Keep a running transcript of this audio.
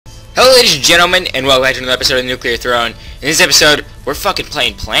Hello ladies and gentlemen, and welcome back to another episode of Nuclear Throne. In this episode, we're fucking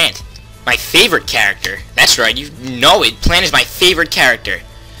playing Plant. My favorite character. That's right, you know it. Plant is my favorite character.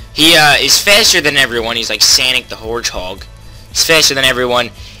 He is faster than everyone. He's like Sanic the Hedgehog. He's faster than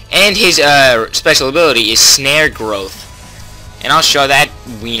everyone. And his special ability is Snare Growth. And I'll show that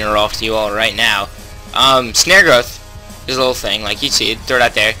wiener off to you all right now. Snare Growth is a little thing, like you'd see it. Throw it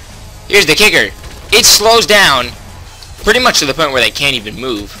out there. Here's the kicker. It slows down pretty much to the point where they can't even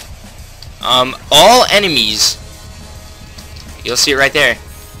move. All enemies, you'll see it right there,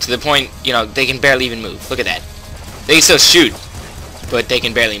 to the point, you know, they can barely even move. Look at that. They can still shoot, but they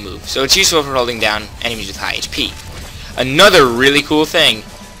can barely move. So it's useful for holding down enemies with high HP. Another really cool thing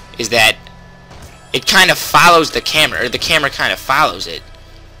is that it kind of follows the camera, or the camera kind of follows it,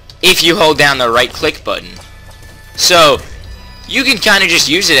 if you hold down the right click button. So you can kind of just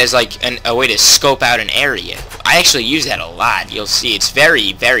use it as like a way to scope out an area. I actually use that a lot. You'll see it's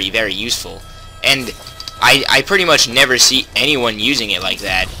very, very, very useful. And I pretty much never see anyone using it like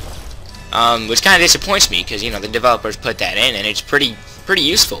that. Which kind of disappoints me, because, you know, the developers put that in, and it's pretty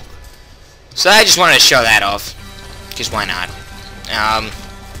useful. So I just wanted to show that off, because why not? I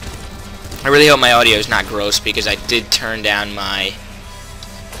really hope my audio is not gross, because I did turn down my...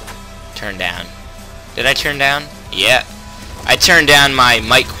 Did I turn down? Yeah. I turned down my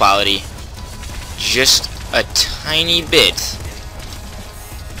mic quality just a tiny bit,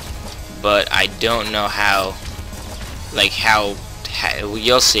 but I don't know how, like how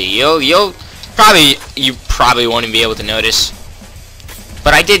you'll see. You probably won't even be able to notice,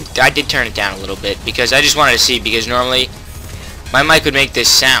 but I did turn it down a little bit because I just wanted to see, because normally my mic would make this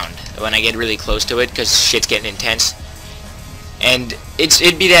sound when I get really close to it, because shit's getting intense, and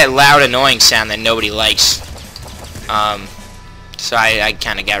it'd be that loud annoying sound that nobody likes. So I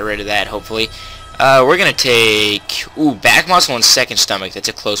kind of got rid of that, hopefully. We're going to take... Ooh, back muscle and second stomach. That's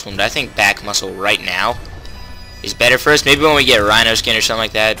a close one, but I think back muscle right now is better for us. Maybe when we get rhino skin or something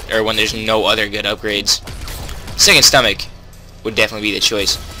like that, or when there's no other good upgrades. Second stomach would definitely be the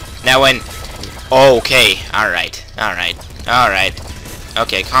choice. Now when... Okay, alright.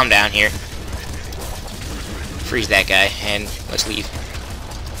 Okay, calm down here. Freeze that guy, and let's leave.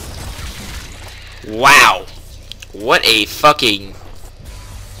 Wow. What a fucking...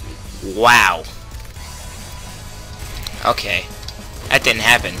 Wow. Okay. That didn't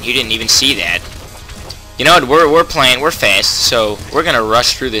happen. You didn't even see that. You know what? We're playing. We're fast, so we're gonna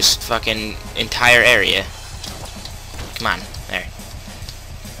rush through this fucking entire area. Come on. There.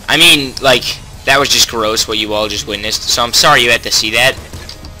 I mean, like, that was just gross what you all just witnessed, so I'm sorry you had to see that.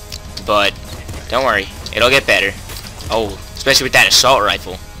 But, don't worry. It'll get better. Oh, especially with that assault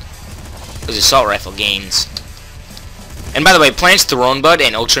rifle. Those assault rifle gains. And by the way, Plant's Throne Bud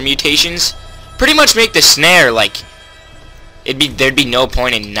and Ultra Mutations pretty much make the snare, like, there'd be no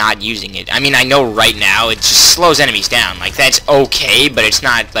point in not using it. I mean, I know right now it just slows enemies down. Like, that's okay, but it's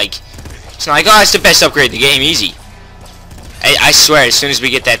not like, oh, it's the best upgrade in the game, easy. I swear, as soon as we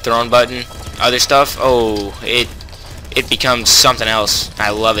get that Throne Button, other stuff, oh, it becomes something else.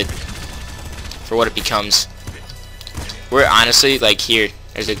 I love it for what it becomes. We're honestly, like, here,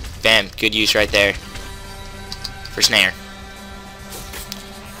 there's a, bam, good use right there for snare.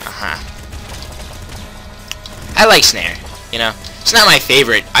 I like snare, you know. It's not my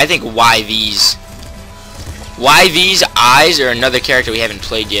favorite. I think YV's eyes, or another character we haven't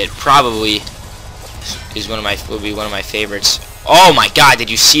played yet, probably is will be one of my favorites. Oh my god, did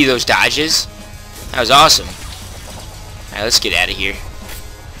you see those dodges? That was awesome. Alright, let's get out of here.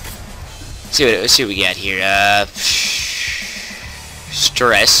 Let's see what we got here.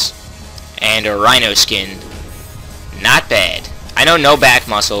 Stress and a rhino skin. Not bad. I know no back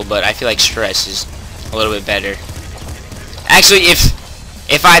muscle, but I feel like stress is a little bit better. Actually,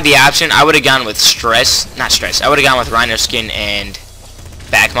 if I had the option, I would have gone with I would have gone with rhino skin and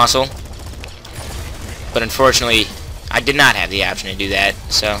back muscle. But unfortunately, I did not have the option to do that,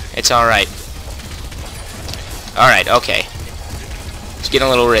 so it's alright. Alright, okay. It's getting a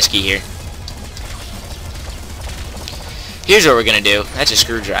little risky here. Here's what we're gonna do. That's a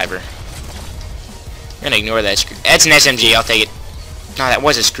screwdriver. I'm gonna ignore that. That's an SMG. I'll take it. No, that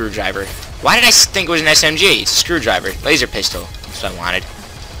was a screwdriver. Why did I think it was an SMG? It's a screwdriver. Laser pistol. That's what I wanted.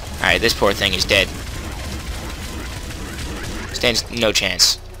 Alright, this poor thing is dead. Stands no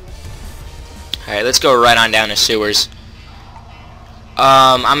chance. Alright, let's go right on down to sewers.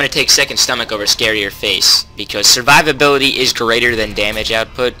 I'm gonna take second stomach over scarier face, because survivability is greater than damage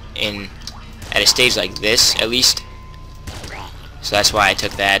output at a stage like this, at least. So that's why I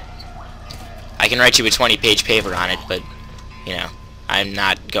took that. I can write you a 20-page paper on it, but, you know, I'm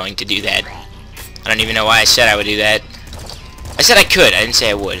not going to do that. I don't even know why I said I would do that. I said I could, I didn't say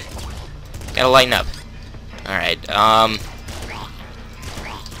I would. Gotta lighten up. Alright,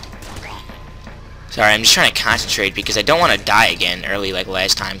 sorry, I'm just trying to concentrate because I don't want to die again early like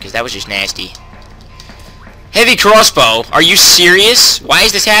last time, because that was just nasty. Heavy crossbow? Are you serious? Why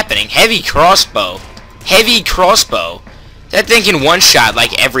is this happening? Heavy crossbow. Heavy crossbow. That thing can one-shot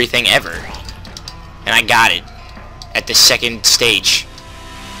like everything ever. And I got it. At the second stage.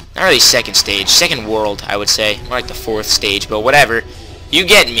 Not really second stage. Second world, I would say. More like the fourth stage, but whatever. You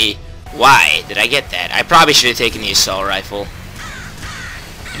get me. Why did I get that? I probably should have taken the assault rifle.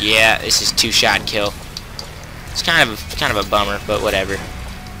 Yeah, this is two-shot kill. It's kind of a bummer, but whatever.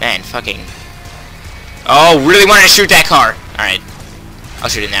 Man, fucking... Oh, really wanted to shoot that car. Alright. I'll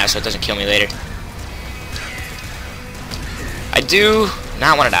shoot it now so it doesn't kill me later. I do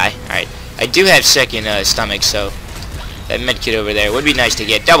not want to die. Alright. I do have second stomach, so that medkit over there would be nice to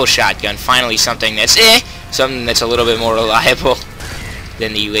get. Double shotgun. Finally something that's something that's a little bit more reliable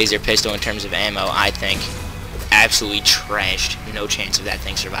than the laser pistol in terms of ammo, I think. Absolutely trashed. No chance of that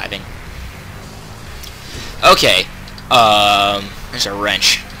thing surviving. Okay. There's a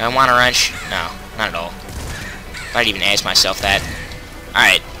wrench. Do I want a wrench? No. Not at all. Might even ask myself that.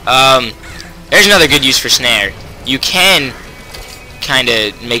 Alright, there's another good use for snare. You can kind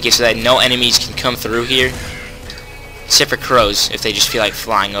of make it so that no enemies can come through here. Except for crows, if they just feel like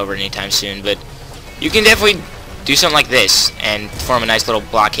flying over anytime soon. But you can definitely do something like this and form a nice little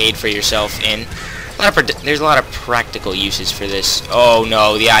blockade for yourself in. There's a lot of practical uses for this. Oh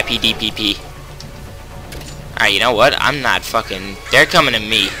no, the IPDPP. Alright, you know what? I'm not fucking... They're coming to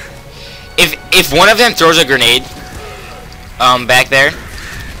me. If one of them throws a grenade back there,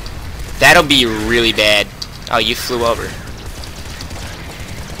 that'll be really bad. Oh, you flew over.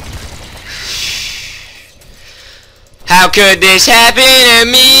 How could this happen to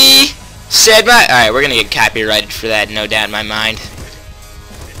me? Said my... Alright, we're gonna get copyrighted for that, no doubt in my mind.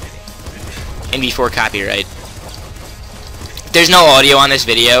 And before copyright. There's no audio on this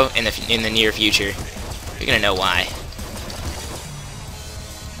video in the near future. You're gonna know why.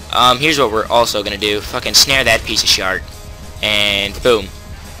 Here's what we're also gonna do. Fucking snare that piece of shart. And boom.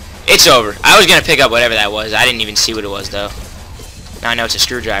 It's over. I was gonna pick up whatever that was. I didn't even see what it was, though. Now I know it's a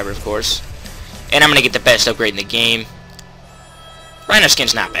screwdriver, of course. And I'm gonna get the best upgrade in the game. Rhino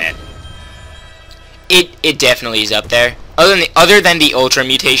skin's not bad. It definitely is up there. Other than the ultra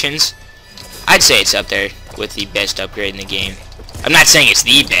mutations, I'd say it's up there with the best upgrade in the game. I'm not saying it's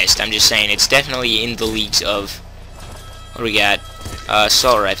the best. I'm just saying it's definitely in the leagues of... What do we got?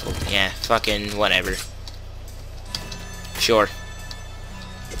 Assault rifle. Yeah, fucking whatever. Sure.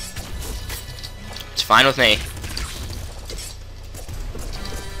 It's fine with me.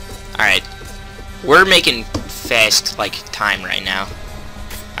 Alright. We're making fast, like, time right now.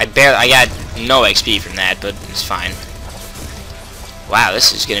 I got no XP from that, but it's fine. Wow,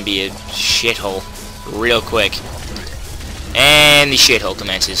 this is gonna be a shithole real quick. And the shithole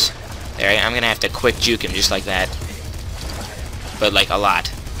commences. There, I'm gonna have to quick juke him just like that. But like a lot.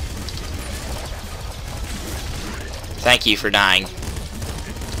 Thank you for dying.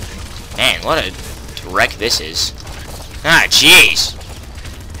 Man, what a wreck this is. Ah, jeez.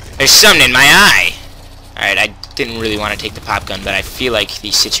 There's something in my eye. Alright, I didn't really want to take the pop gun, but I feel like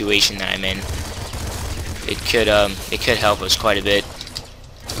the situation that I'm in, it could help us quite a bit.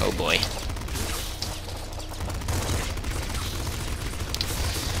 Oh boy.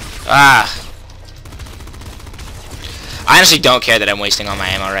 Ah. I honestly don't care that I'm wasting all my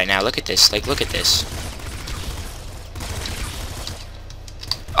ammo right now. Look at this. Like, look at this.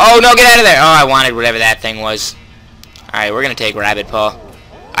 Oh, no, get out of there. Oh, I wanted whatever that thing was. Alright, we're gonna take Rabbit Paw.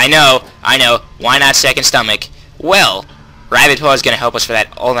 I know. Why not second stomach? Well, Rabbit Paw is gonna help us for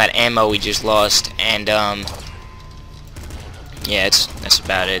all that ammo we just lost. And, yeah, that's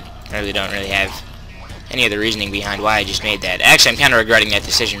about it. I really don't really have any other reasoning behind why I just made that. Actually, I'm kind of regretting that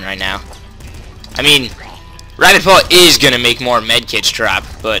decision right now. I mean... Rabbit Paw is gonna make more medkits drop,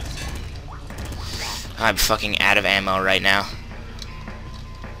 but I'm fucking out of ammo right now.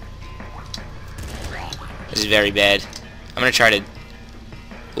 This is very bad. I'm gonna try to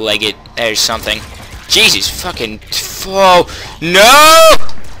leg it. There's something. Jesus fucking... Oh, no!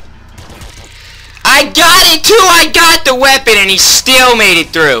 I got it too! I got the weapon and he still made it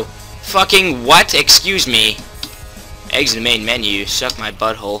through! Fucking what? Excuse me. Exit the main menu. Suck my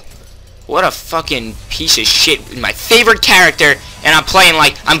butthole. What a fucking piece of shit. My favorite character, and I'm playing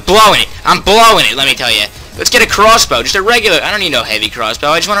like... I'm blowing it. I'm blowing it, let me tell you. Let's get a crossbow. Just a regular... I don't need no heavy crossbow.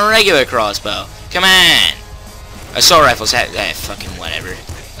 I just want a regular crossbow. Come on. Assault rifles have... fucking whatever.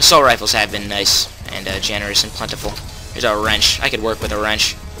 Assault rifles have been nice and generous and plentiful. There's a wrench. I could work with a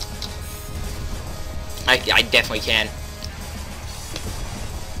wrench. I definitely can.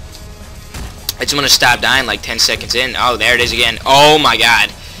 I just want to stop dying like 10 seconds in. Oh, there it is again. Oh my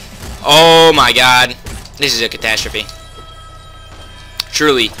god. Oh my god. This is a catastrophe.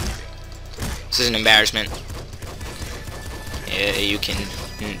 Truly. This is an embarrassment. Yeah, you can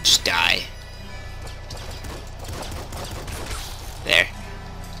just die. There.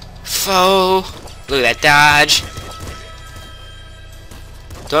 Foe. Look at that dodge.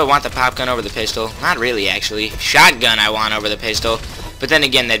 Do I want the pop gun over the pistol? Not really, actually. Shotgun I want over the pistol. But then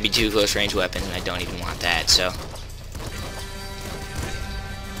again, that'd be two close range weapons, and I don't even want that, so.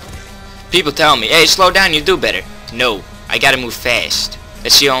 People tell me, hey, slow down, you do better. No, I gotta move fast.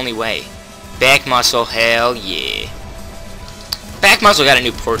 That's the only way. Back muscle, hell yeah. Back muscle got a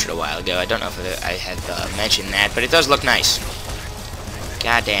new portrait a while ago. I don't know if I had mentioned that, but it does look nice.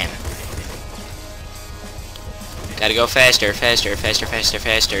 God damn. Gotta go faster, faster, faster, faster,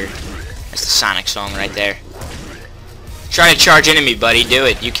 faster. That's the Sonic song right there. Try to charge into me, buddy. Do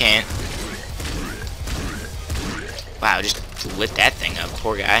it. You can't. Wow, just lit that thing up.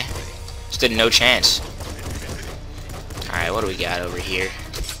 Poor guy. Stood no chance. Alright, what do we got over here?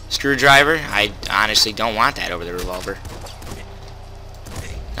 Screwdriver? I honestly don't want that over the revolver.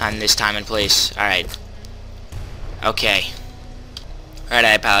 Not in this time and place. Alright. Okay. Alright,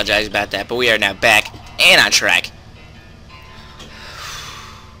 I apologize about that, but we are now back and on track.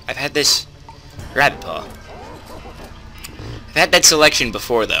 I've had this rabbit paw. I've had that selection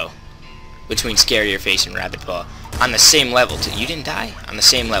before, though, between Scarier Face and Rabbit Paw. On the same level, too. You didn't die? On the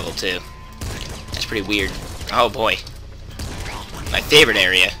same level, too. That's pretty weird. Oh, boy. My favorite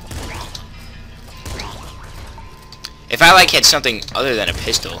area. If I, like, had something other than a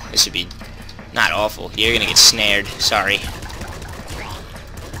pistol, this would be not awful. You're gonna get snared. Sorry.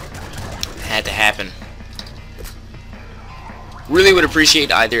 Had to happen. Really would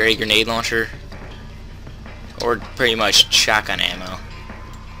appreciate either a grenade launcher or pretty much shotgun ammo.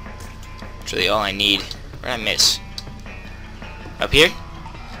 That's really all I need. Where'd I miss? Up here?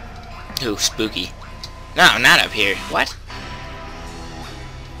 Ooh, spooky. No, not up here. What?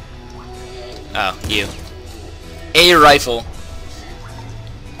 Oh, you. A rifle.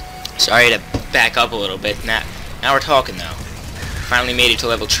 Sorry to back up a little bit. Now we're talking, though. Finally made it to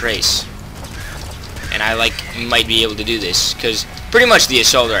level trace. And I, like, might be able to do this, because pretty much the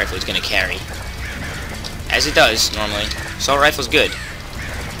assault rifle is going to carry. As it does, normally. Assault rifle's good.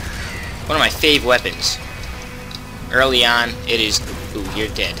 One of my fave weapons. Early on, it is... Ooh, you're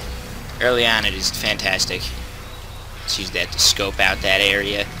dead. Early on, it is fantastic. Let's use that to scope out that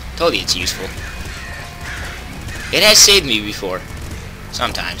area. Told you it's useful. It has saved me before.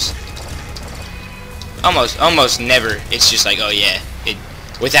 Sometimes. Almost never. It's just like, oh yeah.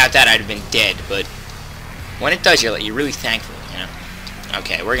 Without that, I'd have been dead, but... when it does, you're really thankful, you know?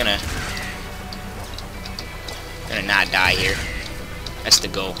 Okay, we're gonna not die here. That's the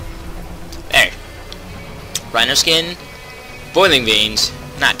goal. There. Rhino skin. Boiling veins.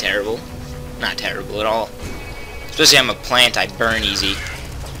 Not terrible. Not terrible at all. Especially I'm a plant, I burn easy.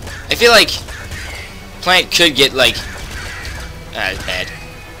 I feel like plant could get, like... that's bad.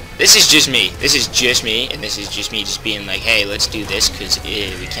 This is just me. This is just me, and this is just me just being like, hey, let's do this, because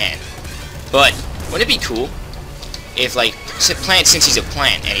we can. But... wouldn't it be cool if, like, plant, since he's a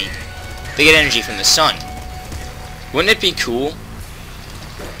plant and they get energy from the sun? Wouldn't it be cool?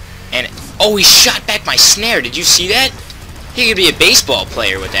 And oh, he shot back my snare. Did you see that? He could be a baseball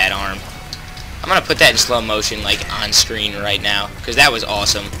player with that arm. I'm gonna put that in slow motion, like on screen right now, because that was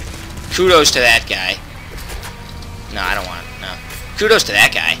awesome. Kudos to that guy. No, I don't want. No. Kudos to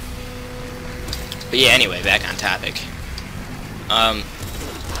that guy. But yeah, anyway, back on topic.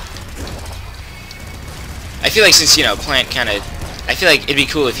 I feel like since, you know, plant kind of... I feel like it'd be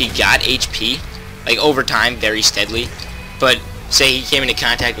cool if he got HP, like, over time, very steadily. But, say he came into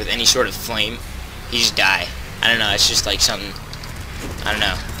contact with any sort of flame, he just die. I don't know, it's just like something... I don't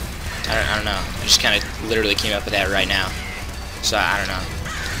know. I don't know. I just kind of literally came up with that right now. So, I don't know.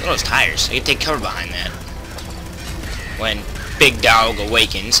 Look at those tires. I can take cover behind that. When Big Dog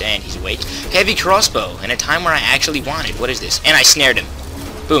awakens, and he's awake. Heavy crossbow, in a time where I actually wanted. What is this? And I snared him.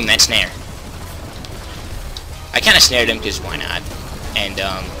 Boom, that snare. I kind of snared him because why not? And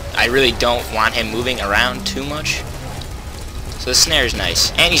I really don't want him moving around too much. So the snare is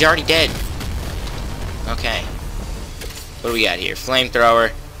nice. And he's already dead. Okay. What do we got here?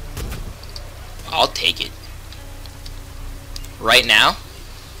 Flamethrower. I'll take it. Right now?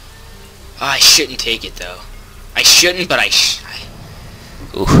 Oh, I shouldn't take it though. I shouldn't, but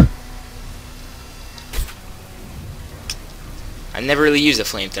ooh. I've never really used a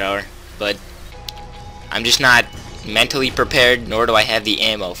flamethrower, but I'm just not mentally prepared, nor do I have the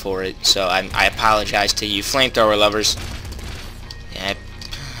ammo for it, so I apologize to you flamethrower lovers. Yeah,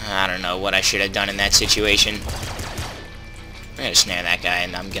 I don't know what I should have done in that situation. I'm gonna snare that guy,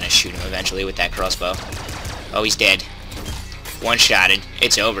 and I'm gonna shoot him eventually with that crossbow. Oh, he's dead. One-shotted.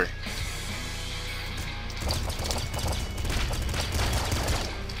 It's over.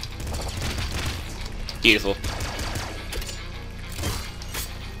 Beautiful.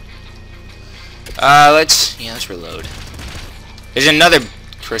 Let's reload. There's another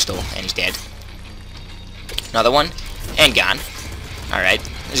crystal, and he's dead. Another one, and gone. Alright,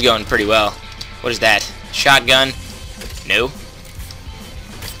 this is going pretty well. What is that? Shotgun? No.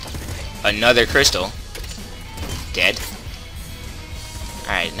 Another crystal. Dead.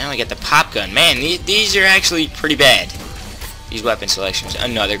 Alright, now we get the pop gun. Man, these are actually pretty bad. These weapon selections.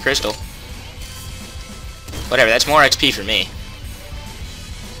 Another crystal. Whatever, that's more XP for me.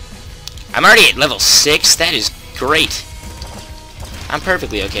 I'm already at level 6. That is great. I'm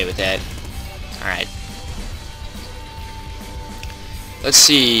perfectly okay with that. Alright. Let's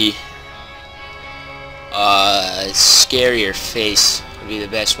see. Scarier face would be the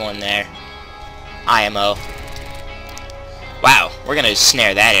best one there. IMO. Wow, we're gonna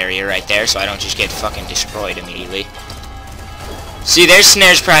snare that area right there so I don't just get fucking destroyed immediately. See, there's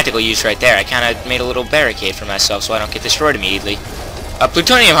snare's practical use right there. I kinda made a little barricade for myself so I don't get destroyed immediately.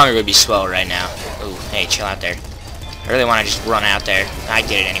 Plutonium hunger would be swell right now. Ooh, hey, chill out there. I really want to just run out there. I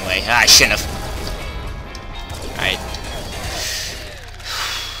did it anyway. I shouldn't have. Alright.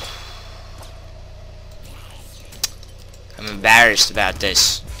 I'm embarrassed about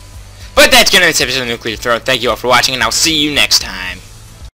this. But that's gonna be this episode of Nuclear Throne. Thank you all for watching, and I'll see you next time.